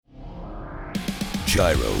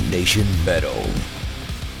Gyro Nation Metal.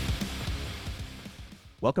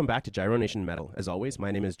 Welcome back to Gyro Nation Metal. As always,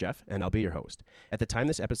 my name is Jeff, and I'll be your host. At the time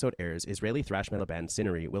this episode airs, Israeli thrash metal band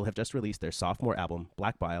Sinnery will have just released their sophomore album,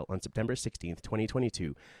 Black Bile, on September 16th,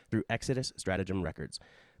 2022, through Exodus Stratagem Records.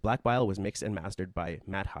 Black Bile was mixed and mastered by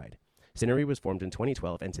Matt Hyde. Sinnery was formed in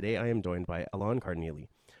 2012, and today I am joined by Alon Karnieli.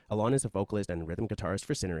 Alon is a vocalist and rhythm guitarist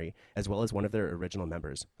for Sinnery, as well as one of their original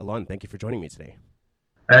members. Alon, thank you for joining me today.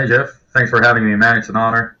 Hey, Jeff. Thanks for having me, man. It's an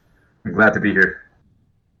honor. I'm glad to be here.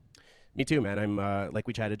 Me too, man. I'm like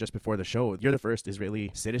we chatted just before the show. You're the first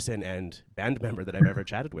Israeli citizen and band member that I've ever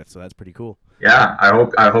chatted with, so that's pretty cool. Yeah,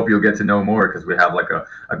 I hope you'll get to know more because we have like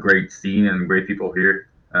a great scene and great people here.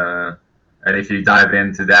 And if you dive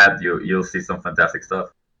into that, you'll see some fantastic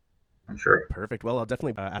stuff. I'm sure. Perfect. Well, I'll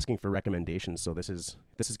definitely be asking for recommendations, so this is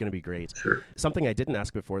going to be great. Sure. Something I didn't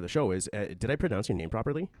ask before the show is, did I pronounce your name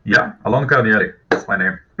properly? Yeah, Alon Karnieli. That's my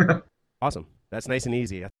name. Awesome. That's nice and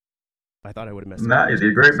easy. I thought I would have messed Nah, up. you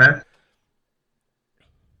did great, man.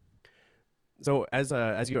 So as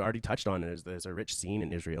you already touched on, there's a rich scene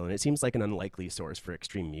in Israel, and it seems like an unlikely source for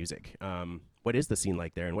extreme music. What is the scene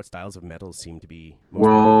like there, and what styles of metal seem to be most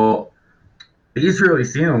Well, the Israeli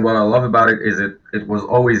scene, and what I love about it is it was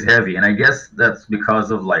always heavy, and I guess that's because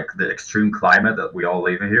of like the extreme climate that we all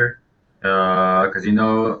live in here. Because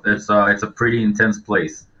it's a pretty intense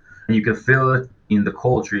place, and you can feel it in the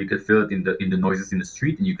culture, you can feel it in the noises in the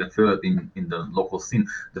street, and you can feel it in the local scene.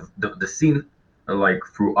 The scene, like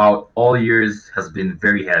throughout all years, has been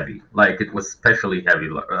very heavy. Like it was especially heavy.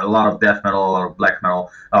 A lot of death metal, a lot of black metal,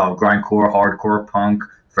 grindcore, hardcore, punk,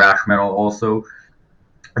 thrash metal also.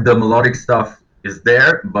 The melodic stuff is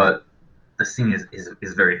there, but the scene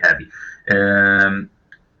is very heavy. And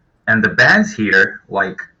the bands here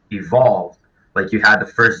like evolved. Like you had the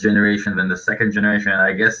first generation, then the second generation, and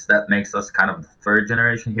I guess that makes us kind of the third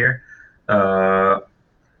generation here.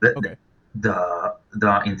 Okay.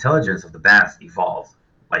 The intelligence of the bands evolved.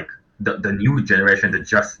 Like the new generation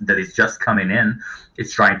that is just coming in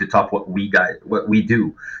is trying to top what we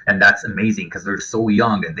do, and that's amazing because they're so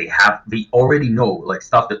young and they already know like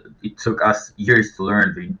stuff that it took us years to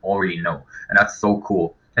learn. They already know, and that's so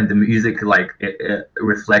cool. And the music like it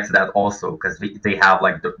reflects that also because they have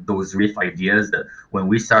like those riff ideas that when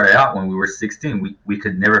we started out when we were 16 we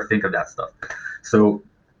could never think of that stuff. So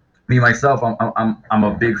me myself, I'm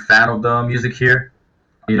a big fan of the music here.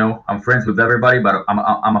 You know, I'm friends with everybody, but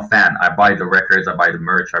I'm a fan. I buy the records, I buy the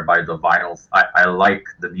merch, I buy the vinyls. I like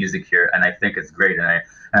the music here, and I think it's great. And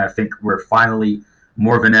I think we're finally,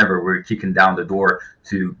 more than ever, we're kicking down the door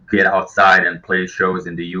to get outside and play shows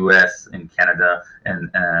in the U.S., in Canada,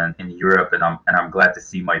 and in Europe. And I'm glad to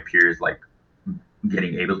see my peers like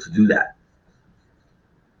getting able to do that.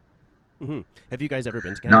 Mm-hmm. Have you guys ever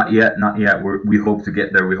been to Canada? Not yet. We hope to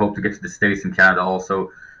get there. We hope to get to the States and Canada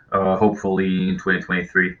also. Hopefully in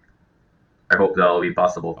 2023. I hope that'll be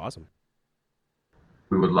possible. Awesome.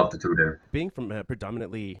 We would love to tour there. Being from a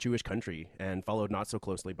predominantly Jewish country and followed not so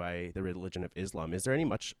closely by the religion of Islam, is there any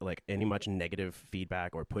much negative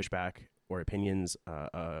feedback or pushback or opinions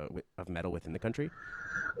of metal within the country?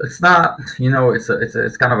 It's not,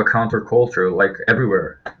 it's kind of a counterculture like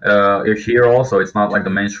everywhere. Here also, it's not like the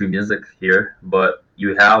mainstream music here, but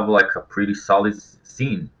you have like a pretty solid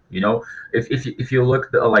scene. You know, if you look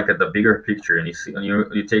at the bigger picture and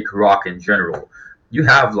you take rock in general, you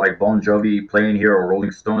have like Bon Jovi playing here or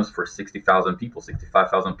Rolling Stones for 60,000 people,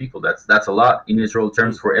 65,000 people. That's a lot in Israel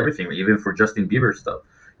terms for everything, even for Justin Bieber stuff.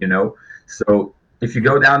 You know, so if you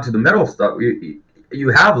go down to the metal stuff, you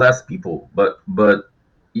have less people, but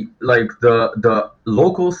like the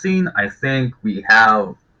local scene, I think we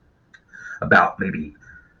have about maybe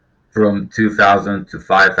from 2,000 to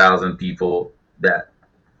 5,000 people that.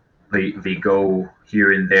 They go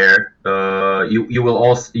here and there. You will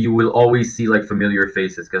always see like familiar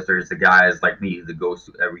faces because there's the guys like me that goes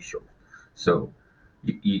to every show. So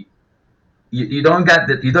you don't get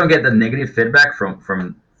the negative feedback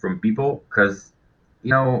from people because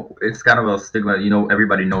it's kind of a stigma.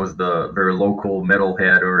 Everybody knows the very local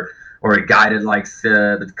metalhead or a guy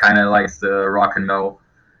that kind of likes rock and metal.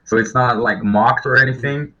 So it's not like mocked or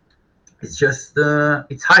anything. It's just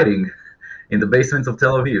it's hiding in the basements of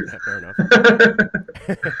Tel Aviv. Yeah, fair enough.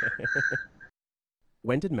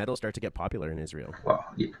 When did metal start to get popular in Israel? Well,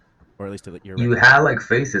 yeah. Or at least you had like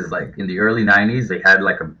faces like in the early 90s. They had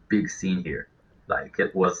like a big scene here. Like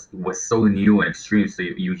it was so new and extreme. So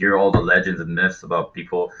you hear all the legends and myths about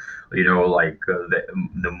people, like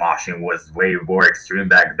the moshing was way more extreme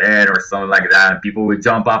back then or something like that. And people would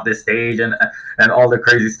jump off the stage and all the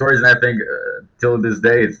crazy stories. And I think till this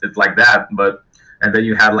day it's like that. But And then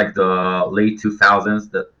you had like the late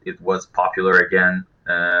 2000s that it was popular again.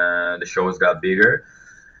 The shows got bigger,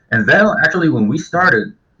 and then actually when we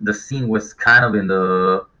started, the scene was kind of in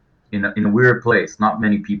a weird place. Not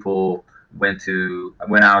many people went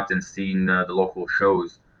out and seen the local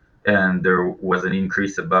shows, and there was an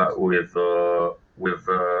increase about with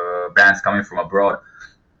bands coming from abroad.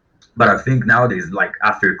 But I think nowadays, like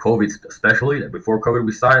after COVID, especially before COVID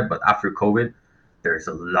we started, but after COVID, there's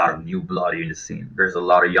a lot of new blood in the scene. There's a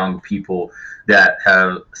lot of young people that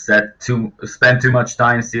have spent too much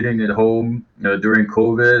time sitting at home during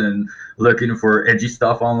COVID and looking for edgy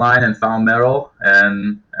stuff online and found metal,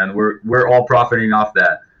 and we're all profiting off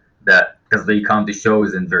that because they come to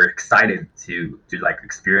shows and they're excited to like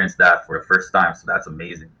experience that for the first time. So that's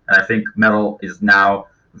amazing, and I think metal is now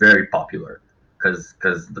very popular because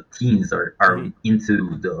the teens are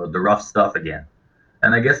into the rough stuff again.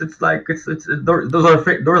 And I guess it's like those are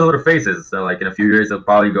the phases. So like in a few years, they'll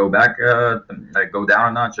probably go back, like go down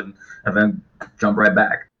a notch, and then jump right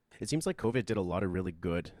back. It seems like COVID did a lot of really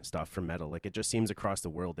good stuff for metal. Like it just seems across the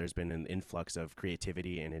world, there's been an influx of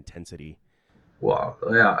creativity and intensity. Wow,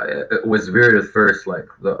 yeah, it was weird at first. Like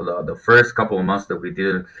the first couple of months that we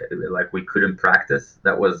didn't, like we couldn't practice.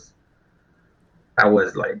 That was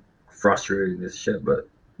like frustrating as shit.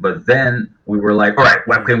 But then we were like, all right,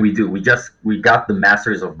 what can we do? We got the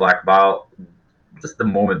Masters of Black Bile just the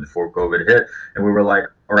moment before COVID hit, and we were like,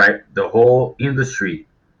 all right, the whole industry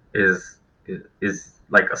is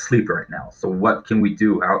like asleep right now. So what can we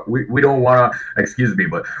do? We don't want to, excuse me,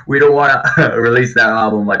 but we don't want to release that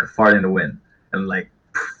album like a fart in the wind and like,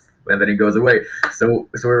 and then it goes away. So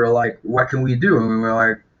we were like, what can we do? And we were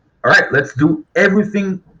like, all right, let's do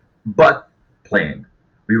everything but playing.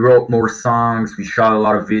 We wrote more songs. We shot a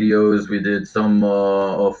lot of videos. We did some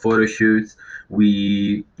photo shoots.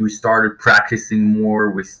 We started practicing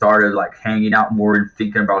more. We started like hanging out more and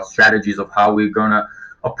thinking about strategies of how we're gonna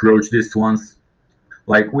approach this once.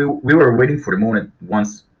 Like we were waiting for the moment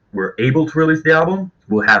once we're able to release the album,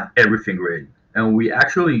 we'll have everything ready. And we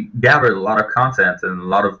actually gathered a lot of content and a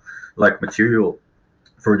lot of like material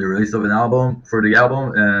for the release of the album,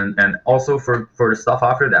 and also for the stuff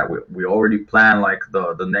after that. We already planned like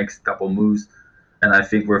the next couple moves, and I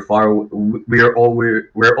think we're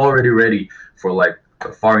already ready for like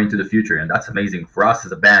far into the future, and that's amazing for us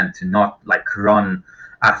as a band to not like run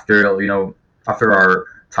after our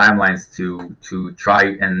timelines to try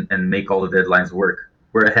and make all the deadlines work.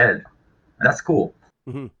 We're ahead, and that's cool.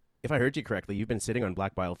 Mm-hmm. If I heard you correctly, you've been sitting on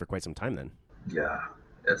Black Bile for quite some time then. Yeah.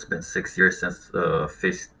 It's been 6 years since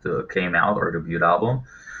Fist came out, our debut album,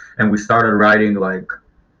 and we started writing like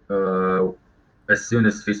as soon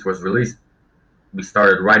as Fist was released. We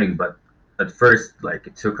started writing, but at first, like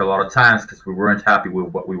it took a lot of time because we weren't happy with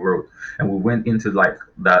what we wrote, and we went into like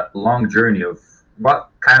that long journey of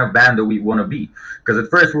what kind of band do we want to be. Because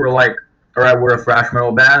at first we were like, all right, we're a thrash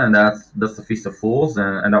metal band, and that's the Feast of Fools,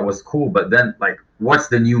 and that was cool. But then, like, what's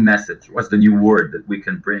the new message? What's the new word that we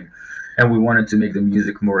can bring? And we wanted to make the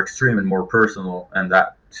music more extreme and more personal, and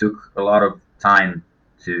that took a lot of time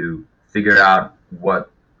to figure out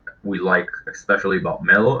what we like, especially about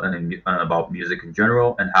metal and about music in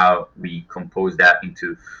general, and how we compose that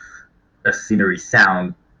into a Sinnery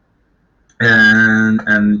sound.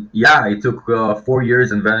 And yeah, it took 4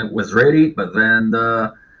 years, and then it was ready. But then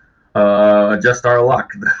just our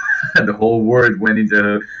luck, the whole world went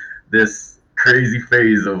into this crazy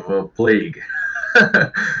phase of plague.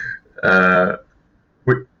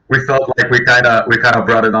 We felt like we kind of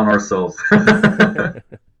brought it on ourselves.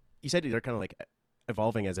 You said they're kind of like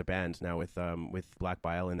evolving as a band now with Black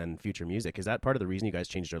Bile and then future music. Is that part of the reason you guys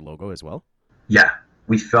changed your logo as well? Yeah,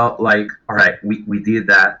 we felt like, all right, we did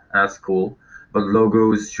that. That's cool, but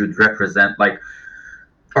logos should represent like,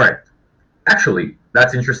 all right. Actually,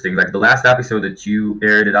 that's interesting. Like the last episode that you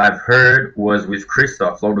aired that I've heard was with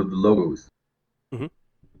Christoph, Lord of the Logos. Mm-hmm.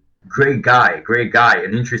 Great guy,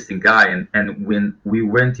 an interesting guy. And when we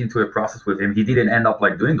went into a process with him, he didn't end up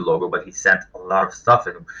like doing the logo, but he sent a lot of stuff,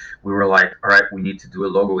 and we were like, all right, we need to do a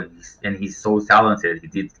logo. And he's so talented. He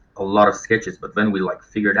did a lot of sketches, but then we like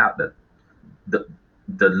figured out that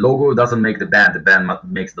the logo doesn't make the band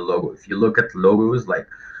makes the logo. If you look at logos like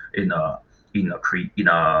in a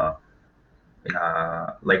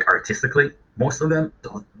like artistically, most of them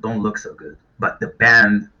don't look so good, but the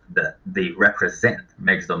band that they represent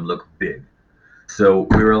makes them look big. So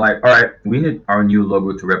we were like, all right, we need our new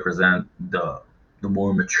logo to represent the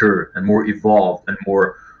more mature and more evolved and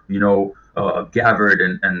more gathered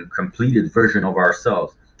and completed version of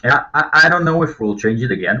ourselves. And I don't know if we'll change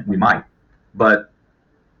it again. We might, but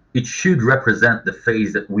it should represent the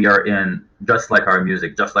phase that we are in, just like our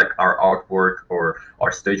music, just like our artwork or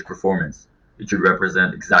our stage performance. It should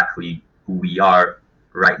represent exactly who we are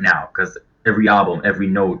right now, because every album, every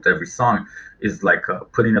note, every song is like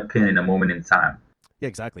putting a pin in a moment in time. Yeah,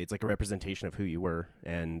 exactly. It's like a representation of who you were,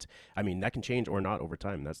 and I mean that can change or not over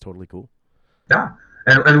time. That's totally cool. Yeah,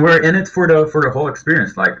 and we're in it for the whole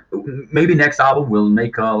experience. Like maybe next album we'll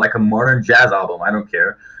make like a modern jazz album. I don't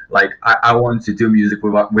care. Like I want to do music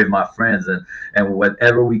with my friends, and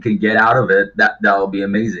whatever we can get out of it, that'll be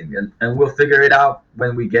amazing. And we'll figure it out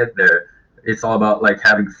when we get there. It's all about like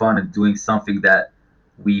having fun and doing something that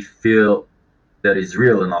we feel that is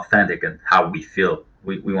real and authentic, and how we feel.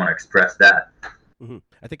 We want to express that.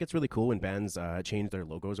 I think it's really cool when bands change their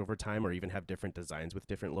logos over time or even have different designs with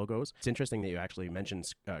different logos. It's interesting that you actually mentioned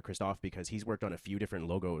Christoph, because he's worked on a few different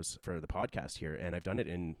logos for the podcast here, and I've done it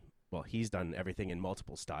in, well, he's done everything in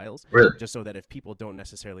multiple styles, Really? just so that if people don't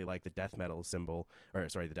necessarily like the death metal symbol, or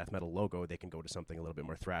sorry, the death metal logo, they can go to something a little bit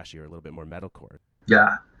more thrashy or a little bit more metalcore.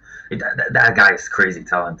 Yeah, that guy is crazy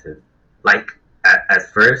talented. Like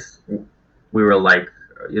at first, we were like,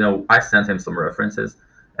 I sent him some references,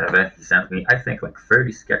 and then he sent me, I think, like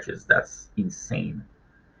 30 sketches. That's insane.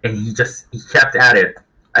 And he kept at it.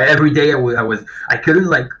 Every day I couldn't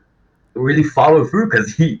like really follow through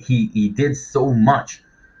because he did so much.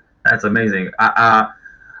 That's amazing. I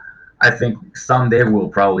think someday we'll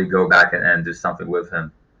probably go back and do something with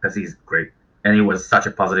him because he's great. And he was such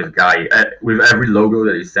a positive guy. With every logo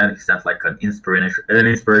that he sent like an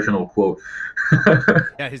inspirational quote.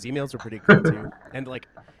 Yeah, his emails were pretty cool too. And like,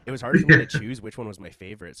 it was hard for me to choose which one was my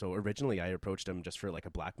favorite. So originally I approached him just for like a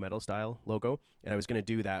black metal style logo, and I was going to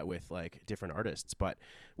do that with like different artists. But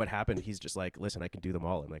what happened, he's just like, listen, I can do them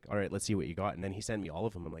all. I'm like, all right, let's see what you got. And then he sent me all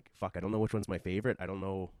of them. I'm like, fuck, I don't know which one's my favorite. I don't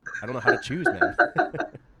know how to choose, man.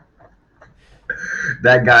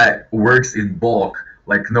 That guy works in bulk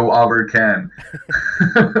like no other can.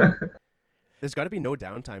 There's got to be no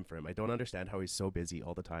downtime for him. I don't understand how he's so busy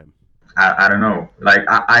all the time. I don't know. Like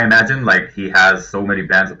I imagine like he has so many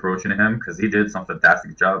bands approaching him because he did some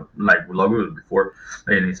fantastic job like with logos before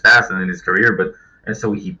in his past and in his career. But and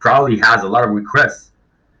so he probably has a lot of requests.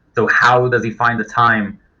 So how does he find the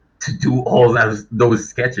time to do all those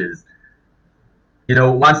sketches?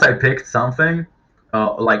 Once I picked something,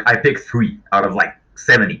 like I picked 3 out of like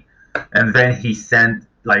 70, and then he sent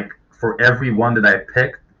like for every one that I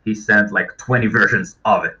picked, he sent like 20 versions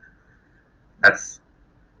of it. That's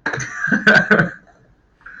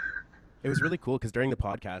It was really cool because during the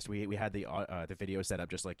podcast we had the video set up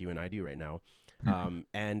just like you and I do right now,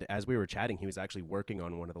 and as we were chatting, he was actually working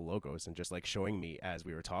on one of the logos and just like showing me as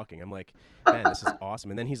we were talking. I'm like, man, this is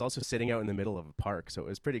awesome. And then he's also sitting out in the middle of a park, so it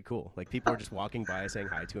was pretty cool. Like people were just walking by saying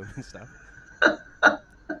hi to him and stuff.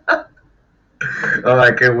 Oh,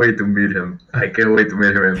 I can't wait to meet him. I can't wait to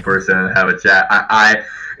meet him in person and have a chat.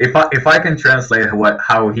 If I can translate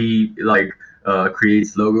how he like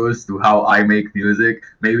creates logos to how I make music,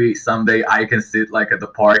 maybe someday I can sit like at the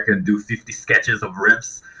park and do 50 sketches of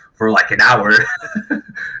riffs for like an hour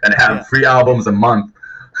and have 3 albums a month.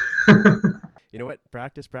 You know what?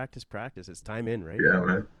 Practice, practice, practice. It's time in, right? Yeah,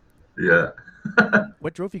 man. Yeah.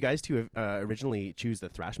 What drove you guys to originally choose the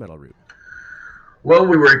thrash metal route? Well,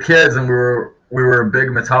 we were kids and we were big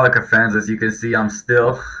Metallica fans. As you can see, I'm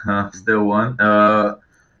still one.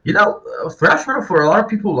 Thrash metal for a lot of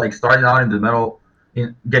people, like starting out in the metal,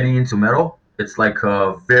 getting into metal, it's like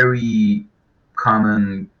a very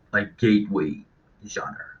common like gateway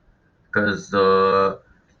genre, because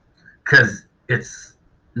it's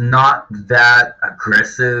not that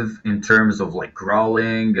aggressive in terms of like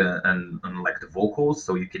growling and like the vocals,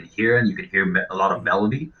 so you can hear a lot of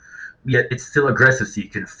melody, yet it's still aggressive, so you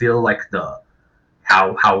can feel like the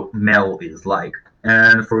how metal is like.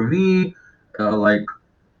 And for me, like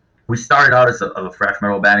we started out as a thrash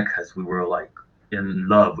metal band because we were like in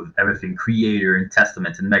love with everything Creator and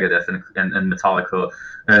Testament and Megadeth and Metallica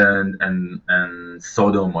and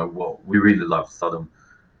Sodom. Well, we really loved Sodom,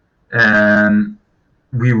 and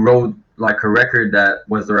we wrote like a record that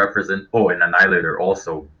was the represent. Oh, and Annihilator,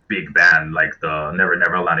 also big band. Like the Never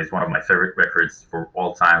Neverland is one of my favorite records for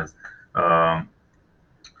all times.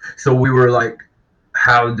 So we were like,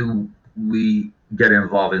 how do we get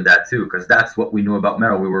involved in that too? Because that's what we knew about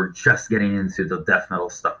metal. We were just getting into the death metal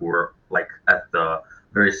stuff. We were like at the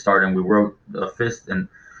very start, and we wrote Fist. And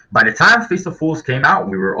by the time Fist of Fools came out,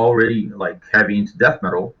 we were already like heavy into death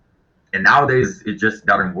metal. And nowadays it just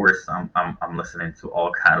gotten worse. I'm listening to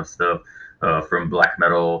all kind of stuff, from black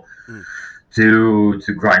metal to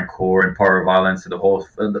grindcore and power violence, to the whole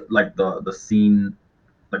like the scene,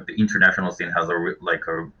 like the international scene has a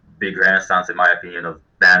big renaissance, in my opinion, of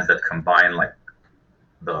bands that combine like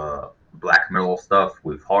the black metal stuff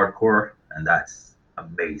with hardcore, and that's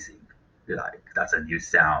amazing. Like that's a new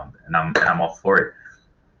sound, and I'm all for it.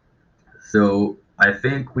 So I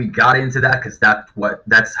think we got into that because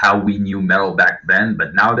that's how we knew metal back then.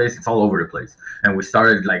 But nowadays it's all over the place, and we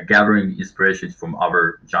started like gathering inspirations from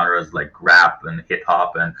other genres like rap and hip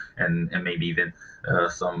hop and maybe even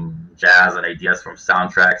some jazz and ideas from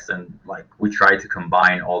soundtracks, and like we try to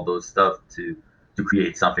combine all those stuff to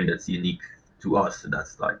create something that's unique to us.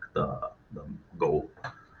 That's like the goal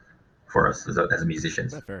for us as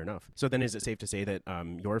musicians. Yeah, fair enough. So then, is it safe to say that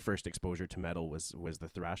your first exposure to metal was the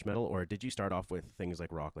thrash metal, or did you start off with things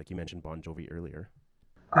like rock, like you mentioned Bon Jovi earlier?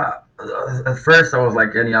 Uh, at first, I was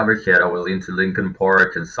like any other kid. I was into Linkin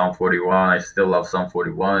Park and Sum 41. I still love Sum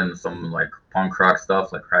 41 and some like punk rock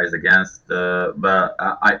stuff like Rise Against. But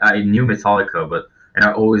I knew Metallica, and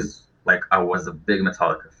I always like I was a big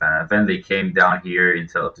Metallica fan. And then they came down here to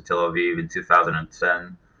Tel Aviv in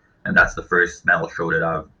 2010, and that's the first metal show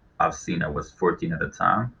that I've seen. I was 14 at the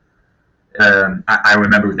time. I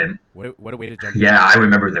remember them. What a way to jump in. Yeah, I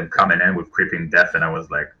remember them coming in with Creeping Death, and I was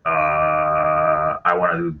like, I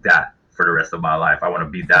want to do that for the rest of my life. I want to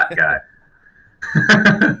be that guy.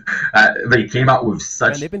 They came out with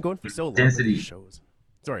such they've been going for so long intensity. with these shows.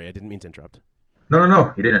 Sorry, I didn't mean to interrupt.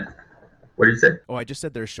 No, he didn't. What did you say? Oh, I just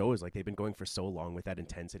said their shows, like they've been going for so long with that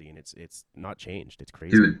intensity, and it's not changed. It's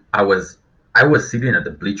crazy. Dude, I was sitting at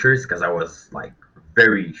the bleachers because I was like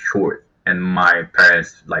very short, and my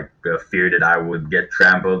parents like feared that I would get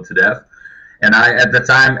trampled to death. And I at the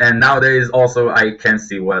time, and nowadays also, I can't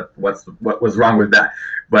see what was wrong with that.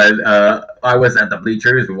 But I was at the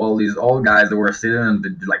bleachers with all these old guys that were sitting and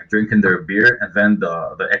like drinking their beer, and then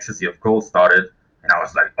the ecstasy of cold started, and I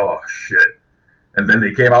was like, oh shit. And then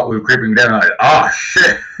they came out with Creeping Death, and I'm like, oh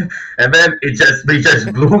shit. And then it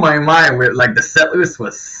just blew my mind with like the set list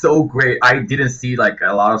was so great. I didn't see like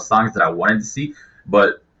a lot of songs that I wanted to see,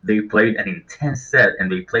 but they played an intense set,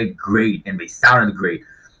 and they played great, and they sounded great,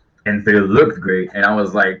 and they looked great. And I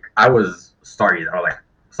was like starstruck.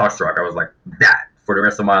 I was like, that for the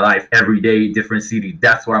rest of my life, every day, different city.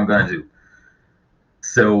 That's what I'm gonna do.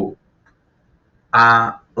 So,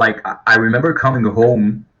 I remember coming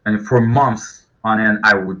home, and for months on end,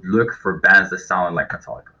 I would look for bands that sounded like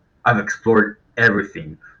Metallica. I've explored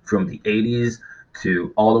everything from the 80s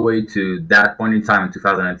to all the way to that point in time in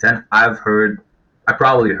 2010. I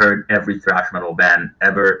probably heard every thrash metal band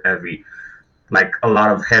ever, like a lot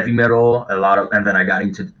of heavy metal, and then I got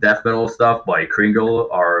into death metal stuff by Kringle,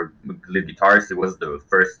 our lead guitarist. He was the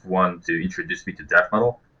first one to introduce me to death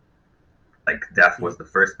metal. Like Death was the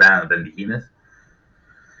first band, and then Behemoth.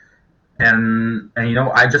 And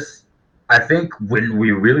I think when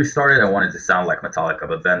we really started, I wanted to sound like Metallica,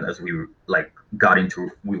 but then as we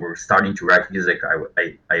we were starting to write music,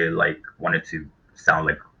 I like wanted to sound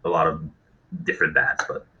like a lot of different bands,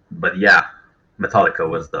 but yeah, Metallica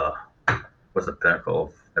was the pinnacle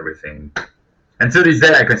of everything. And to this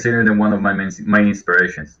day, I consider them one of my main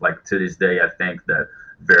inspirations. Like to this day, I think that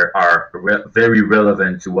they are very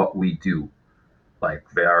relevant to what we do. Like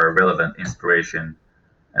they are a relevant inspiration,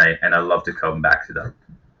 and I love to come back to that.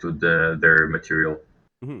 Their material.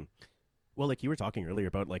 Mm-hmm. Well, like you were talking earlier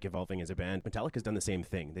about like evolving as a band, Metallica's done the same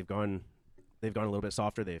thing. They've gone a little bit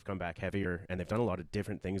softer, they've come back heavier, and they've done a lot of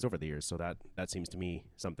different things over the years. So that seems to me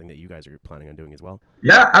something that you guys are planning on doing as well.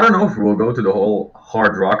 Yeah, I don't know if we'll go to the whole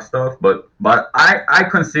hard rock stuff, but I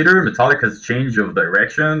consider Metallica's change of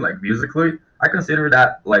direction, like musically, I consider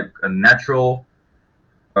that like a natural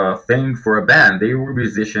thing for a band. They were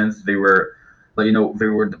musicians. They were, they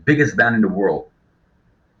were the biggest band in the world.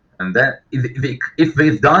 And then if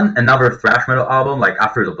they've done another thrash metal album, like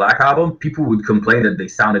after the Black Album, people would complain that they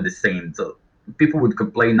sounded the same. So people would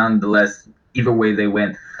complain nonetheless, either way they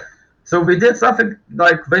went. So they did something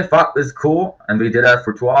like they thought was cool, and they did that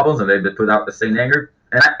for 2 albums, and they put out the Saint Anger.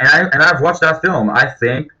 And I've watched that film. I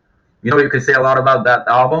think, you can say a lot about that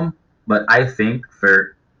album, but I think they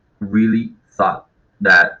really thought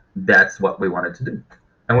that that's what we wanted to do.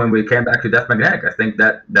 And when we came back to Death Magnetic, I think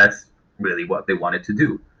that's really what they wanted to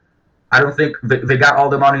do. I don't think they got all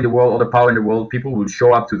the money in the world, all the power in the world. People would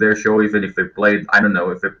show up to their show even if they played, I don't know,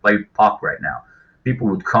 if they played pop right now. People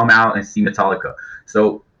would come out and see Metallica.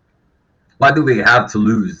 So what do they have to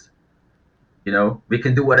lose? We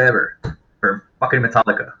can do whatever for fucking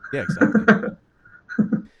Metallica. Yeah, exactly.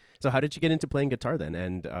 So how did you get into playing guitar then,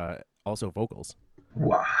 and also vocals?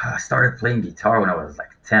 Wow, I started playing guitar when I was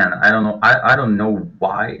like 10. I don't know. I don't know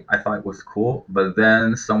why I thought it was cool, but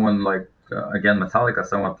then someone again,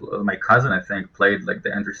 Metallica, my cousin, I think, played like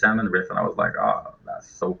the Enter Sandman riff, and I was like, oh,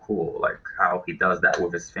 that's so cool, like how he does that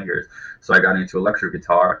with his fingers. So I got into electric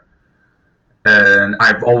guitar, and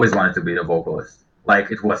I've always wanted to be the vocalist.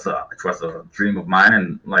 Like it was a dream of mine,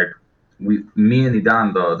 and like me and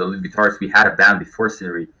Idan, the lead guitarist, we had a band before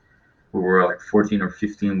Sinnery. We were like 14 or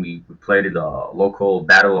 15. We played in the local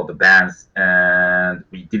battle of the bands, and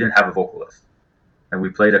we didn't have a vocalist. And we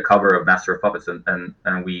played a cover of Master of Puppets,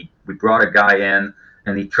 and we brought a guy in,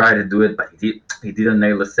 and he tried to do it, but he didn't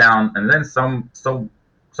nail the sound. And then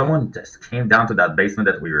someone just came down to that basement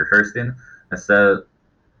that we rehearsed in and said,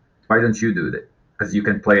 "Why don't you do it? Because you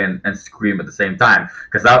can play and scream at the same time."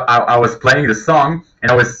 Because I was playing the song, and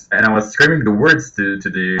I was screaming the words to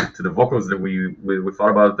the vocals that we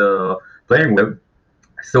thought about the playing with,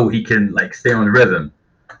 so he can like stay on rhythm.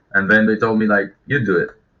 And then they told me like, "You do it."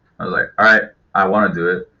 I was like, "All right, I want to do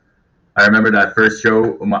it." I remember that first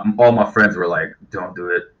show, all my friends were like, "Don't do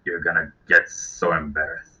it. You're gonna get so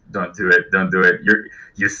embarrassed. Don't do it. Don't do it.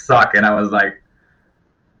 You suck." And I was like,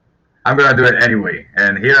 "I'm gonna do it anyway."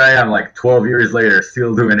 And here I am, like 12 years later,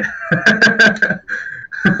 still doing it.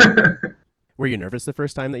 Were you nervous the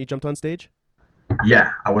first time that you jumped on stage?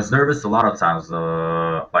 Yeah, I was nervous a lot of times.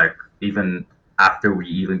 Like even after we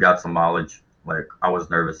even got some knowledge, like I was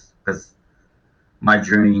nervous because my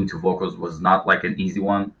journey into vocals was not like an easy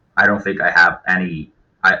one. I don't think I had any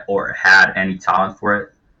talent for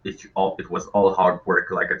it. It was all hard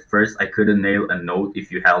work. Like at first, I couldn't nail a note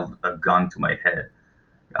if you held a gun to my head.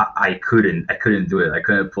 I couldn't do it. I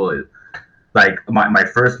couldn't pull it. Like my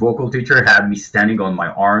first vocal teacher had me standing on my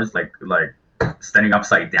arms, like standing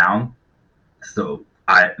upside down. So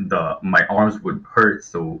my arms would hurt.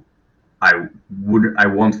 So I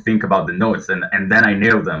won't think about the notes, and then I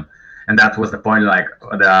nailed them. And that was the point. Like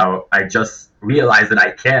that I just realized that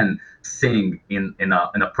I can sing in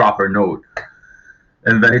a proper note.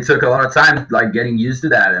 And then it took a lot of time, like getting used to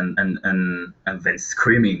that, and then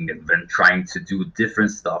screaming, and then trying to do different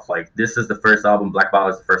stuff. Like this is the first album, Black Ball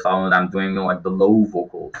is the first album that I'm doing like the low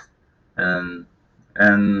vocals, and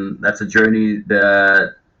that's a journey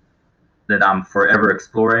that I'm forever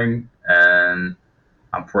exploring, and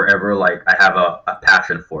I'm forever like I have a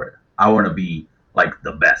passion for it. I want to be like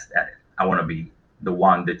the best at it. I want to be the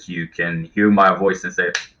one that you can hear my voice and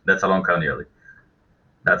say, "That's Alon Karnieli."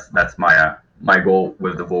 That's my goal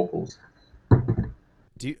with the vocals.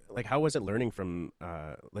 Do you like how was it learning from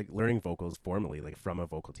like learning vocals formally, like from a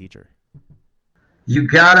vocal teacher? You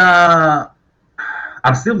gotta.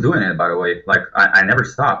 I'm still doing it, by the way. Like I never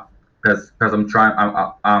stop because I'm trying.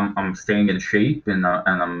 I'm staying in shape, and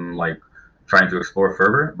I'm like trying to explore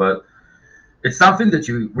further. But it's something that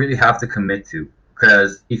you really have to commit to,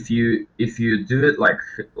 because if you do it like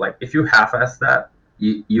if you half-ass that,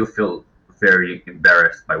 you feel very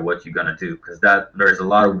embarrassed by what you're gonna do, because that there's a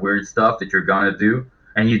lot of weird stuff that you're gonna do,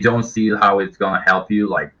 and you don't see how it's gonna help you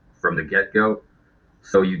like from the get-go.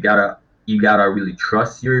 So you gotta really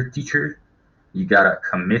trust your teacher. You gotta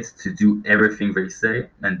commit to do everything they say,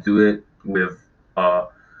 and do it with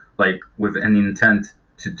with an intent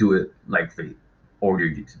to do it like they order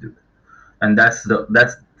you to do it. And that's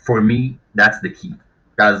for me, that's the key.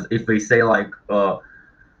 Because if they say like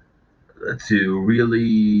to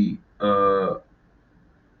really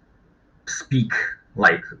speak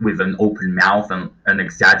like with an open mouth, and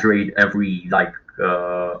exaggerate every like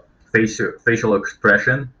facial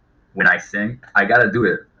expression when I sing, I gotta do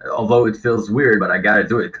it. Although it feels weird, but I gotta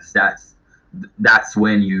do it, because that's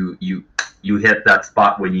when you hit that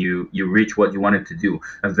spot when you reach what you wanted to do,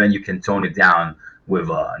 and then you can tone it down with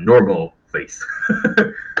a normal face.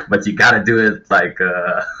 But you gotta do it like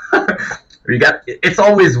it's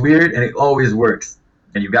always weird, and it always works,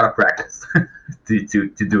 and you gotta practice to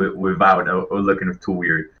do it without looking too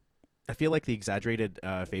weird. I feel like the exaggerated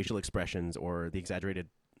facial expressions or the exaggerated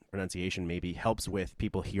pronunciation maybe helps with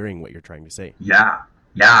people hearing what you're trying to say. Yeah,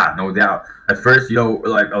 no doubt. At first,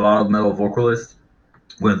 like a lot of metal vocalists,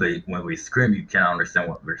 when we scream, you can't understand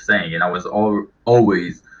what we're saying, and I was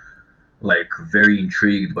always like very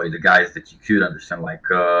intrigued by the guys that you could understand, like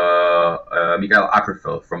Mikael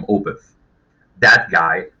Ackerfeld from Opeth. That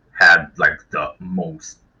guy had like the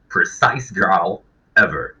most precise growl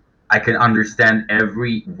ever. I can understand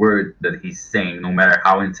every word that he's saying, no matter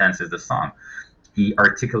how intense is the song. He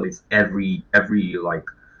articulates every like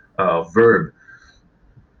verb,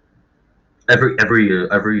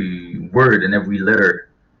 every word and every letter.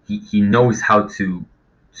 He knows how to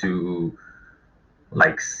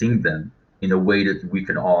like sing them in a way that we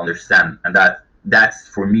can all understand, and that's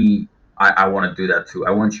for me. I want to do that too.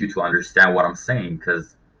 I want you to understand what I'm saying,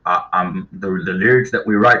 because I'm the lyrics that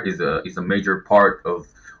we write is a major part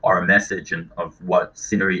our message and of what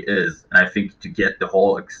Sinnery is. And I think to get the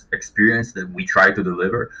whole experience that we try to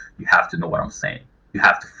deliver, you have to know what I'm saying. You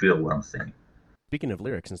have to feel what I'm saying. Speaking of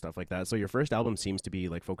lyrics and stuff like that, so your first album seems to be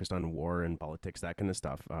like focused on war and politics, that kind of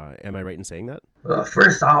stuff. Am I right in saying that? The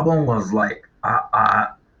first album was like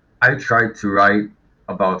I tried to write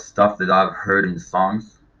about stuff that I've heard in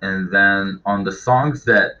songs, and then on the songs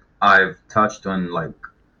that I've touched on, like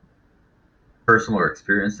personal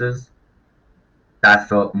experiences, that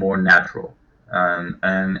felt more natural,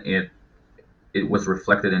 and it was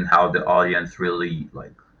reflected in how the audience really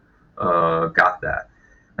like got that.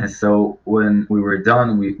 And so when we were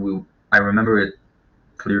done, we I remember it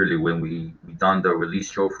clearly when we done the release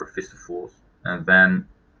show for Fist of Fools, and then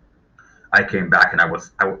I came back and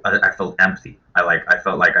I felt empty. I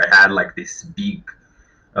felt like I had like this big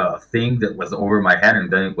thing that was over my head, and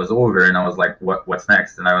then it was over, and I was like, what's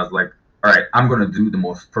next? And I was like, all right, I'm gonna do the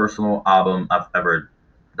most personal album I've ever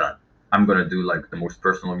done. I'm gonna do like the most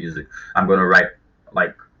personal music. I'm gonna write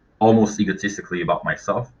like almost egotistically about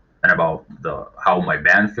myself and about the how my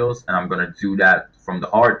band feels, and I'm gonna do that from the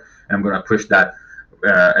heart, and I'm gonna push that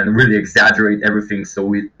and really exaggerate everything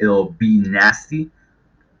so it'll be nasty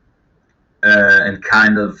and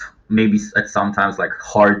kind of maybe at sometimes like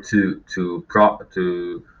hard to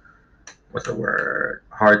what's the word,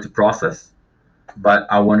 hard to process, but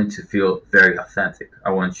I want it to feel very authentic.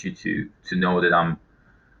 I want you to know that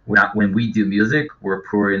when we do music, we're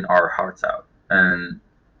pouring our hearts out, and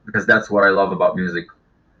because that's what I love about music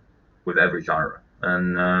with every genre.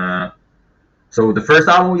 And so the first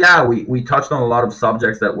album, yeah, we touched on a lot of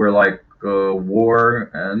subjects that were like war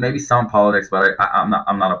and maybe some politics, but I'm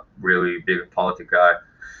not a really big politic guy,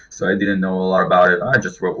 so I didn't know a lot about it. I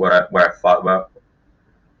just wrote what I thought about.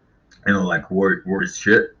 You know, like war is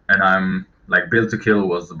shit, and I'm like Build to Kill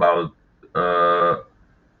was about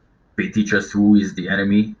they teach us who is the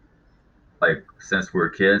enemy, like since we're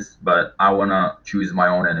kids, but I wanna choose my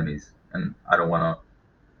own enemies, and I don't wanna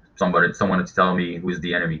someone to tell me who's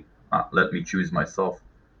the enemy. Let me choose myself,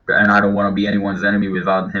 and I don't want to be anyone's enemy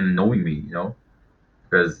without him knowing me. You know,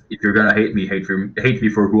 because if you're gonna hate me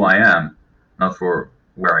for who I am, not for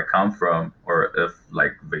where I come from, or if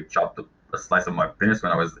like they chopped a slice of my penis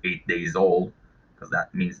when I was 8 days old, because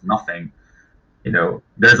that means nothing. You know,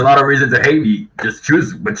 there's a lot of reasons to hate me. Just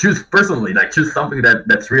choose personally, like choose something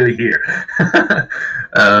that's really here.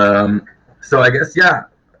 So I guess yeah,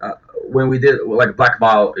 when we did like Black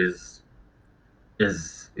Bile is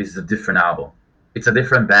a different album. It's a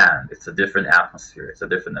different band. It's a different atmosphere. It's a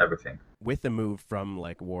different everything. With the move from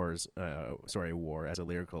like war as a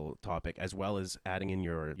lyrical topic, as well as adding in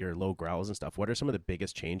your low growls and stuff, what are some of the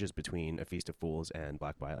biggest changes between A Feast of Fools and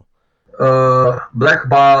Black Bile? Black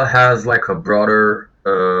Bile has like a broader,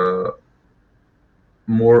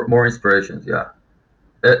 more inspirations. Yeah,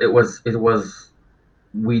 it was.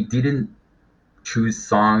 We didn't choose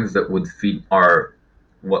songs that would fit our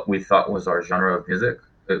what we thought was our genre of music.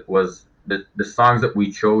 It was the songs that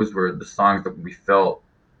we chose were the songs that we felt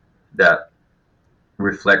that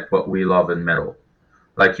reflect what we love in metal.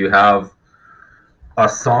 Like you have a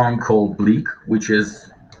song called Bleak, which is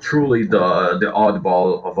truly the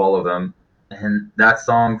oddball of all of them, and that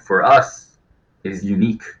song for us is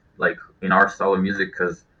unique, like in our style of music,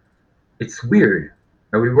 because it's weird.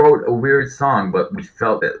 And we wrote a weird song, but we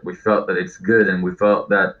felt it. We felt that it's good, and we felt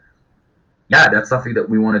that yeah, that's something that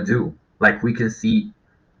we want to do. Like we can see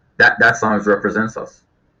that song represents us.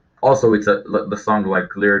 Also, the song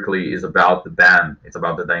like lyrically is about the band. It's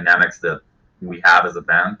about the dynamics that we have as a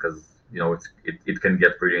band, because you know it can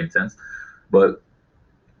get pretty intense. But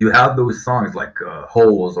you have those songs like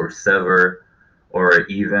Holes or Sever, or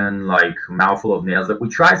even like Mouthful of Nails, that we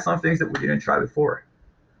tried some things that we didn't try before.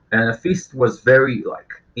 And A Feast was very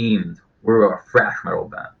like aimed. We're a thrash metal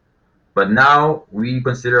band, but now we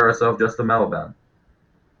consider ourselves just a metal band.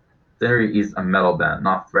 Sinnery is a metal band,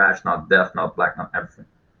 not thrash, not death, not black, not everything.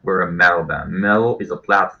 We're a metal band. Metal is a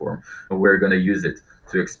platform, and we're gonna use it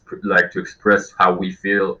to to express how we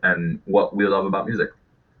feel and what we love about music.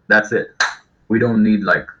 That's it. We don't need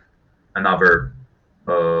like another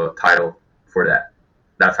title for that.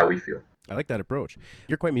 That's how we feel. I like that approach.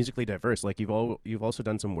 You're quite musically diverse. Like you've also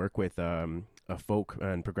done some work with a folk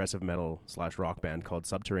and progressive metal / rock band called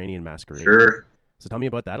Subterranean Masquerade. Sure. So tell me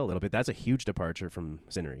about that a little bit. That's a huge departure from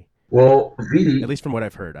Sinnery. Well, Vidi, at least from what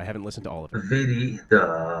I've heard. I haven't listened to all of it. Vidi,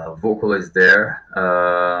 the vocalist there,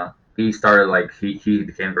 he started like he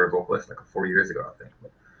became their vocalist like 4 years ago, I think.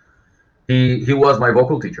 But he was my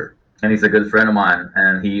vocal teacher, and he's a good friend of mine.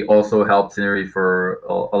 And he also helped Sinnery for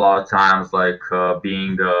a lot of times, like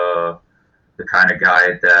being the kind of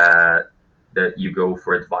guy that you go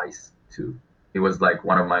for advice to. He was like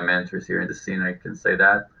one of my mentors here in the scene. I can say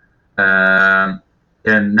that. Um,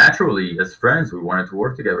 and naturally, as friends, we wanted to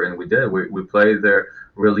work together, and we did. We played their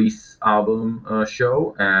release album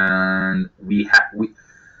show, and we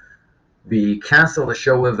canceled the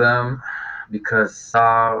show with them because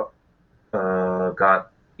Sa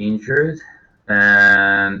got injured,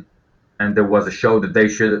 and there was a show that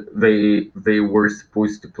they were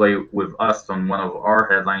supposed to play with us on one of our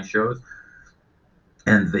headline shows,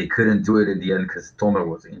 and they couldn't do it in the end because Tomer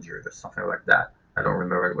was injured or something like that. I don't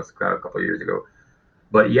remember. It was a couple of years ago.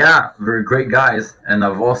 But yeah, very great guys, and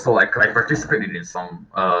I've also like I participated in some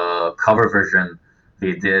cover version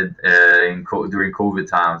they did during COVID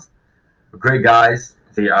times. Great guys.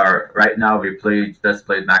 They are right now. They played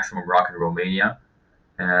Maximum Rock in Romania,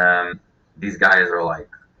 and these guys are like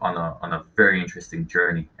on a very interesting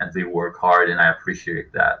journey, and they work hard, and I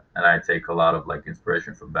appreciate that, and I take a lot of like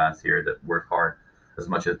inspiration from bands here that work hard as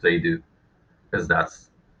much as they do, because that's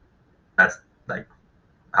like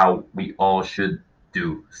how we all should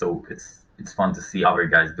do. So it's fun to see other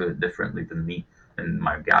guys do it differently than me and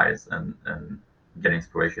my guys, and get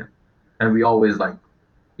inspiration. And we always like,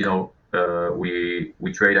 we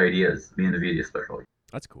trade ideas, me and the video especially.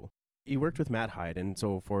 That's cool. You worked with Matt Hyde, and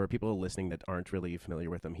so for people listening that aren't really familiar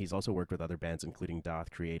with him, he's also worked with other bands, including Doth,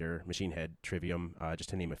 Creator, Machine Head, Trivium, just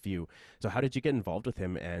to name a few. So how did you get involved with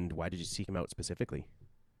him, and why did you seek him out specifically?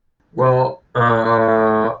 Well,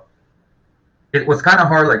 it was kind of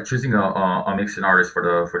hard, like choosing a mixing artist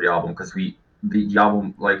for the album, because the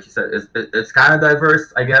album, like you said, it's kind of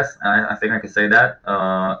diverse, I guess. And I think I can say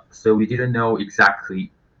that. So we didn't know exactly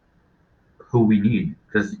who we need,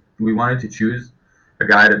 because we wanted to choose a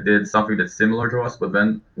guy that did something that's similar to us, but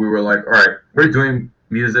then we were like, all right, we're doing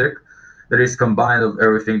music that is combined of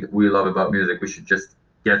everything that we love about music. We should just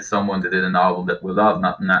get someone that did an album that we love,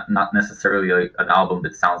 not necessarily like an album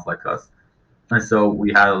that sounds like us. And so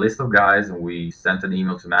we had a list of guys, and we sent an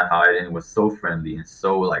email to Matt Hyde, and he was so friendly and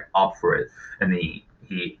so like up for it. And he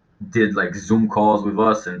did like Zoom calls with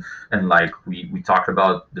us, and like we talked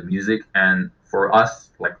about the music. And for us,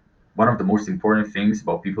 like one of the most important things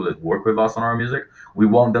about people that work with us on our music, we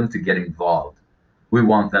want them to get involved. We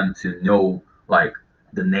want them to know like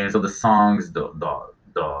the names of the songs, the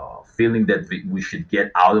feeling that we should get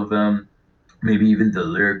out of them, maybe even the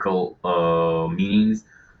lyrical meanings.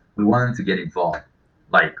 We want him to get involved,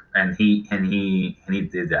 like, and he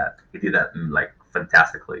did that. He did that like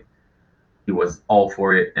fantastically. He was all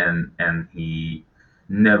for it, and he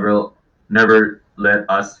never never let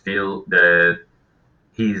us feel that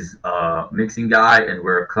he's a mixing guy and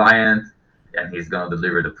we're a client, and he's gonna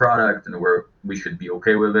deliver the product, and we should be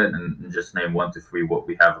okay with it, and just name 1 to 3 what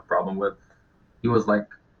we have a problem with. He was like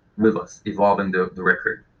with us, evolving the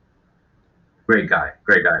record. Great guy,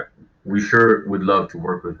 great guy. We sure would love to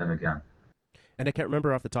work with him again. And I can't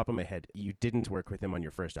remember off the top of my head, you didn't work with him on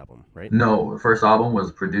your first album, right? No, the first album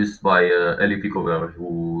was produced by Eli Picover,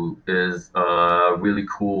 who is a really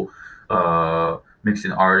cool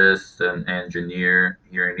mixing artist and engineer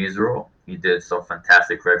here in Israel. He did some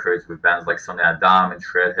fantastic records with bands like Sonny Adam and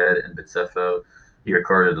Shredhead and Bitsefel. He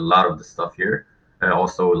recorded a lot of the stuff here. And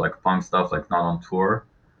also like punk stuff like Not on Tour,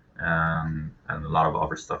 and a lot of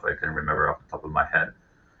other stuff I can remember off the top of my head.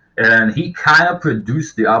 And he kind of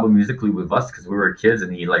produced the album musically with us because we were kids,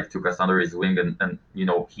 and he like took us under his wing, and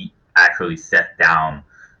he actually sat down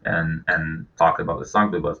and talked about the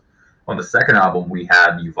songs with us. On the second album, we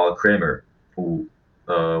had Yuval Kramer, who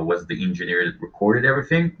was the engineer that recorded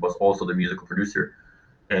everything, was also the musical producer,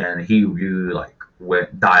 and he really like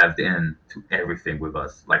dived in to everything with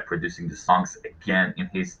us, like producing the songs again in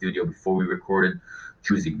his studio before we recorded.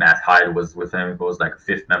 Choosing Matt Hyde was with him. He was like a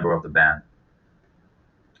fifth member of the band,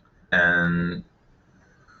 and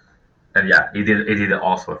yeah, he did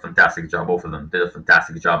also a fantastic job. Both of them did a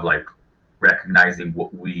fantastic job, like recognizing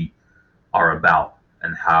what we are about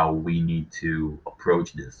and how we need to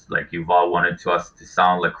approach this. Like Yuval wanted to us to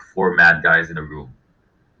sound like 4 mad guys in a room.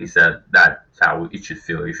 He said that's how it should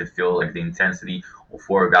feel. You should feel like the intensity of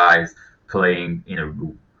 4 guys playing in a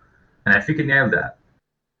room, and I think he nailed that.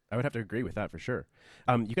 I would have to agree with that for sure.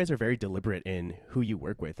 You guys are very deliberate in who you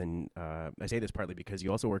work with, and I say this partly because you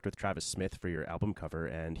also worked with Travis Smith for your album cover,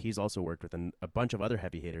 and he's also worked with a bunch of other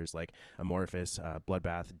heavy hitters like Amorphous,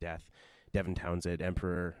 Bloodbath, Death, Devin Townsend,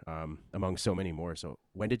 Emperor, among so many more. So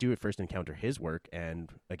when did you first encounter his work, and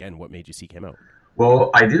again, what made you seek him out? Well,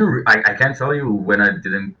 I didn't. I can't tell you when I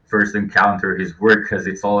didn't first encounter his work, because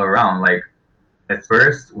it's all around. Like at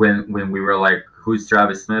first, when we were like, "Who's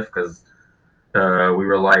Travis Smith?" Because we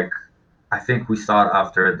were like, I think we saw it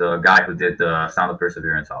after the guy who did the Sound of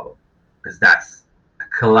Perseverance album, because that's a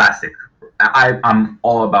classic. I'm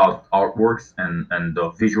all about artworks and the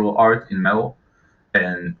visual art in metal,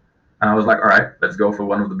 and I was like, all right, let's go for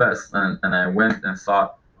one of the best. And I went and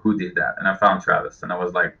saw who did that, and I found Travis, and I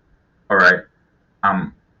was like, all right,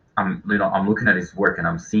 I'm I'm looking at his work, and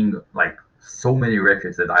I'm seeing like so many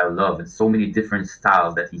records that I love, and so many different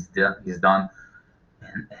styles that he's done,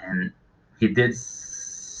 and he did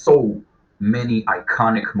so many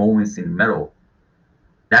iconic moments in metal.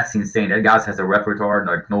 That's insane. That guy has a repertoire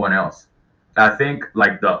like no one else. I think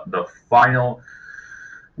like the final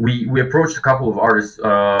we approached a couple of artists,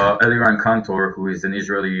 Eliran Kantor, who is an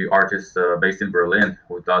Israeli artist based in Berlin,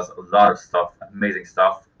 who does a lot of stuff, amazing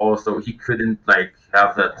stuff. Also, he couldn't like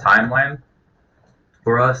have the timeline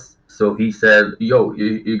for us, so he said, "Yo,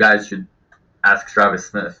 you guys should ask Travis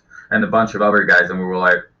Smith and a bunch of other guys," and we were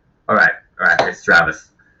like, all right, it's Travis,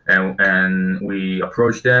 and we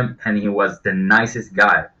approached him, and he was the nicest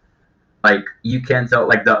guy. Like you can tell,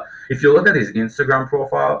 like the if you look at his Instagram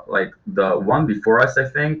profile, like the one before us, I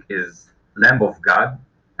think, is Lamb of God,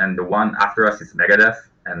 and the one after us is Megadeth,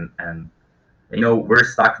 and we're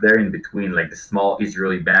stuck there in between, like the small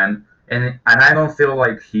Israeli band, and I don't feel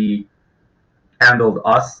like he handled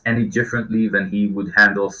us any differently than he would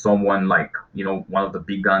handle someone like one of the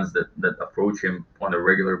big guns that approach him on a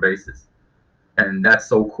regular basis. And that's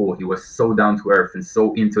so cool. He was so down to earth and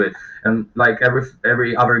so into it. And like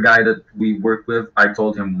every other guy that we worked with, I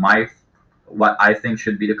told him what I think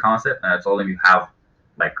should be the concept, and I told him you have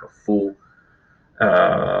like a full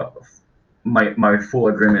uh my full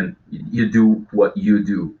agreement. You do what you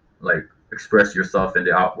do, like express yourself in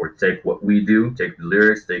the outward. Take what we do, take the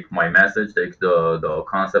lyrics, take my message, take the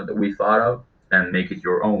concept that we thought of, and make it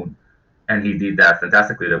your own. And he did that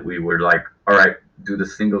fantastically. That we were like, all right, do the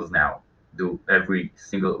singles now. Do every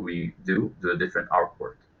single we do a different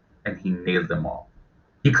artwork, and he nailed them all.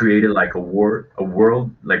 He created like a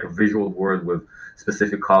world, like a visual world with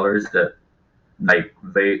specific colors that like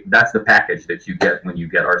that's the package that you get when you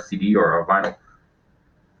get our CD or our vinyl.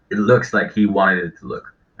 It looks like he wanted it to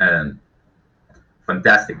look, and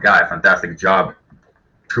fantastic guy, fantastic job,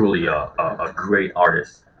 truly a great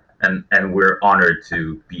artist, and we're honored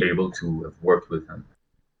to be able to have worked with him.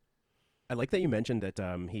 I like that you mentioned that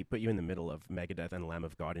he put you in the middle of Megadeth and Lamb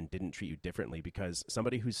of God and didn't treat you differently, because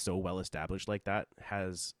somebody who's so well established like that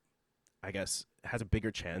has, I guess, has a bigger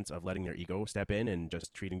chance of letting their ego step in and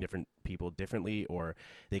just treating different people differently, or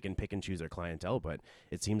they can pick and choose their clientele. But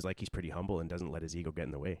it seems like he's pretty humble and doesn't let his ego get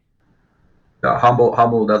in the way.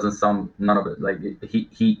 Humble doesn't sound none of it. Like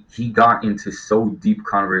he got into so deep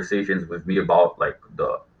conversations with me about like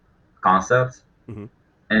the concepts, Mm-hmm.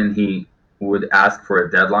 and he would ask for a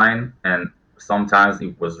deadline, and sometimes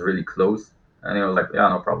it was really close, and he was like, yeah,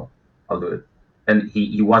 no problem, I'll do it. And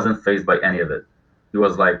he wasn't phased by any of it. He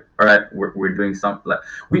was like, all right, we're doing something. Like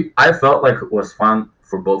I felt like it was fun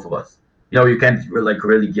for both of us. You can't like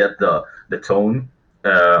really get the tone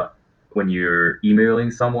when you're emailing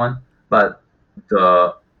someone, but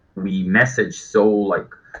we message so like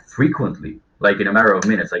frequently, like in a matter of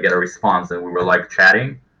minutes I get a response, and we were like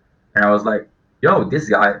chatting, and I was like, yo, this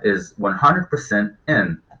guy is 100%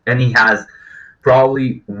 in, and he has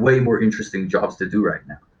probably way more interesting jobs to do right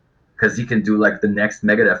now, because he can do like the next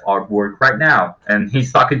Megadeth artwork right now, and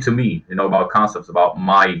he's talking to me, about concepts about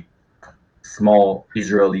my small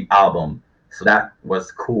Israeli album. So that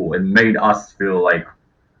was cool. It made us feel like,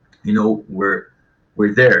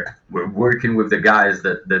 we're there. We're working with the guys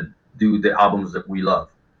that do the albums that we love.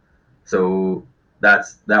 So that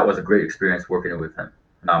was a great experience working with him,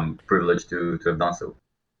 and I'm privileged to have done so.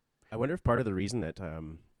 I wonder if part of the reason that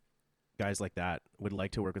guys like that would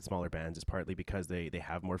like to work with smaller bands is partly because they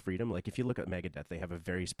have more freedom. Like if you look at Megadeth, they have a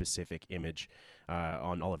very specific image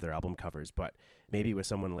on all of their album covers, but maybe with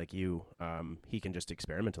someone like you, he can just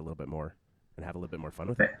experiment a little bit more and have a little bit more fun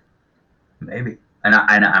with it. Maybe, and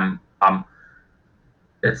I'm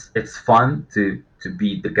it's fun to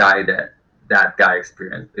be the guy that guy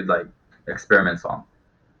experiments on,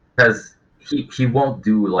 because he won't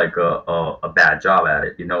do like a bad job at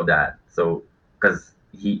it, that. So because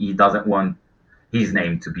he doesn't want his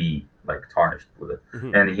name to be like tarnished with it,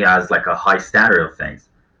 Mm-hmm. and he has like a high standard of things.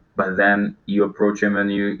 But then you approach him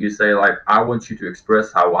and you say like, I want you to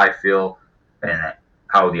express how I feel and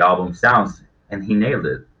how the album sounds, and he nailed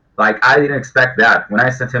it. Like I didn't expect that when I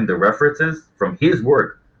sent him the references from his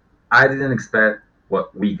work. I didn't expect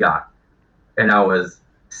what we got, and I was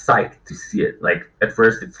psyched to see it. Like at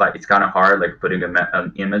first, it's kind of hard, like putting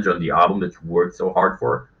an image on the album that you worked so hard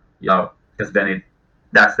for, because then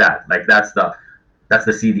that's that. Like that's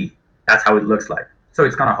the CD. That's how it looks like. So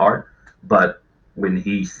it's kind of hard. But when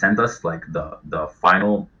he sent us like the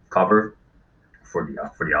final cover for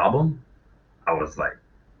the album, I was like,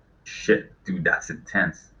 shit, dude, that's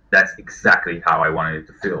intense. That's exactly how I wanted it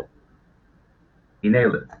to feel. He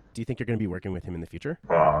nailed it. Do you think you're going to be working with him in the future?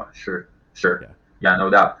 Sure, sure. Yeah. Yeah, no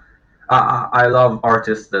doubt. I love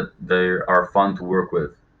artists that they are fun to work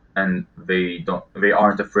with, and they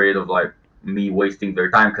aren't afraid of like me wasting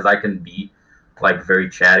their time, because I can be like very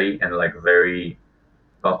chatty and like very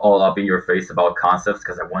all up in your face about concepts,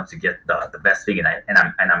 because I want to get the best thing, and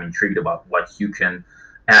I'm intrigued about what you can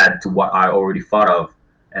add to what I already thought of,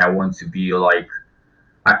 and I want to be like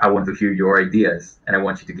I want to hear your ideas, and I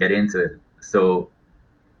want you to get into it. So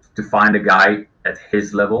to find a guy at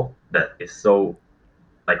his level that is so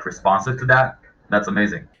like responsive to that, that's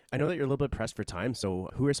amazing. I know that you're a little bit pressed for time, so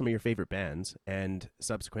who are some of your favorite bands? And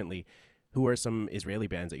subsequently, who are some Israeli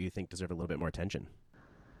bands that you think deserve a little bit more attention?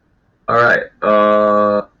 All right.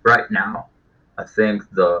 Right now, I think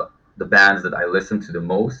the bands that I listen to the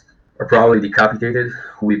most are probably Decapitated,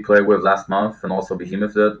 who we played with last month, and also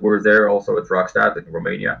Behemoth that were there also at Rockstadt in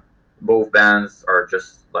Romania. Both bands are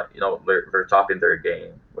just like, they're top in their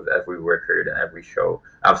game with every record and every show.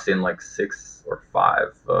 I've seen like 6 or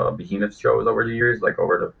 5 Behemoth shows over the years, like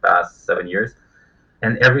over the past 7 years,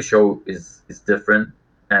 and every show is different.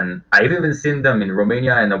 And I've even seen them in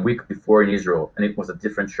Romania and a week before in Israel, and it was a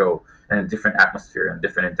different show and a different atmosphere and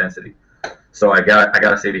different intensity. So I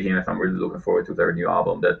gotta say Behemoth, I'm really looking forward to their new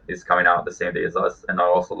album that is coming out the same day as us. And I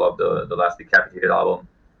also love the last Decapitated album.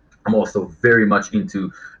 I'm also very much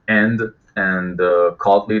into End and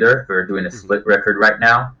Cult Leader. We're doing a split record right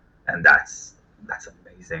now, and that's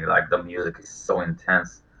amazing. Like the music is so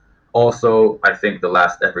intense. Also, I think the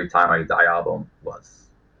last Every Time I Die album was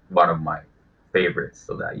one of my favorites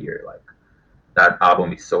of that year. Like that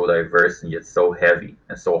album is so diverse and yet so heavy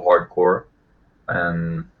and so hardcore,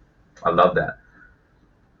 and I love that.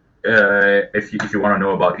 If you want to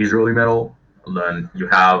know about Israeli metal, then you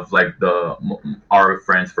have like our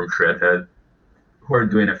friends from Shredhead, who are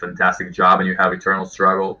doing a fantastic job, and you have Eternal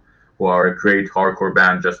Struggle, who are a great hardcore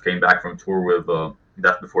band, just came back from tour with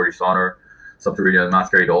Death Before Dishonor, Subterranean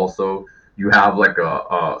Masquerade. Also, you have like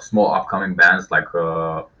a small upcoming bands like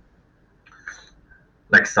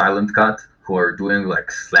Silent Cut, who are doing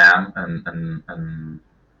like slam and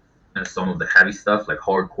some of the heavy stuff like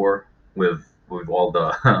hardcore with all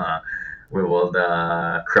the with all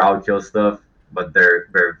the crowd kill stuff, but they're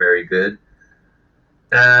very very good.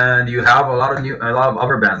 And you have a lot of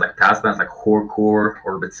other bands like past bands like Horrorcore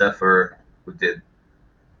or Bitsefer, who did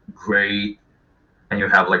great. And you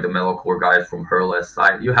have like the metalcore guys from Hurless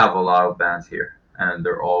side. You have a lot of bands here, and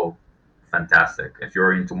they're all fantastic. If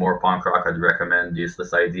you're into more punk rock, I'd recommend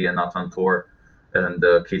Useless Idea, Not on Tour, and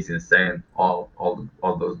Kids Insane. All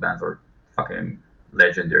those bands are fucking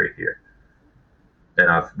legendary here,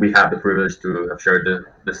 and we have the privilege to have shared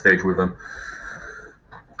the stage with them.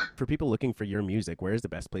 For people looking for your music, where is the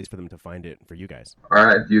best place for them to find it for you guys? All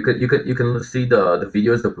right, you can see the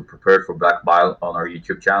videos that we prepared for Black Bile on our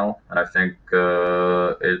YouTube channel, and I think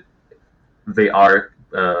they are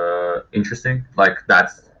interesting. Like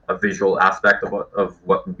that's a visual aspect of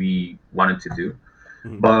what we wanted to do.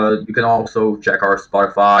 But you can also check our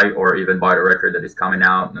Spotify or even buy the record that is coming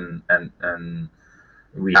out, and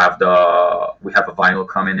we have a vinyl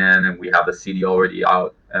coming in, and we have the CD already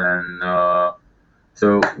out, and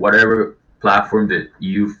so whatever platform that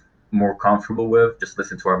you're more comfortable with, just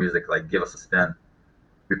listen to our music. Like give us a spin.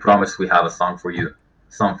 We promise we have a song for you.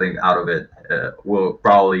 Something out of it will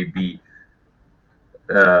probably be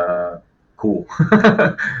cool.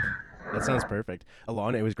 That sounds perfect.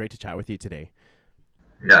 Alon, it was great to chat with you today.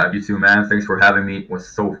 Yeah, you too, man. Thanks for having me. It was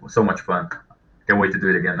so much fun. Can't wait to do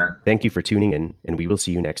it again, man. Thank you for tuning in, and we will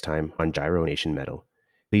see you next time on Gyro Nation Metal.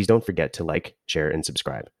 Please don't forget to like, share, and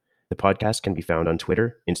subscribe. The podcast can be found on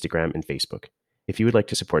Twitter, Instagram, and Facebook. If you would like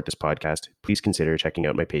to support this podcast, please consider checking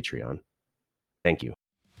out my Patreon. Thank you.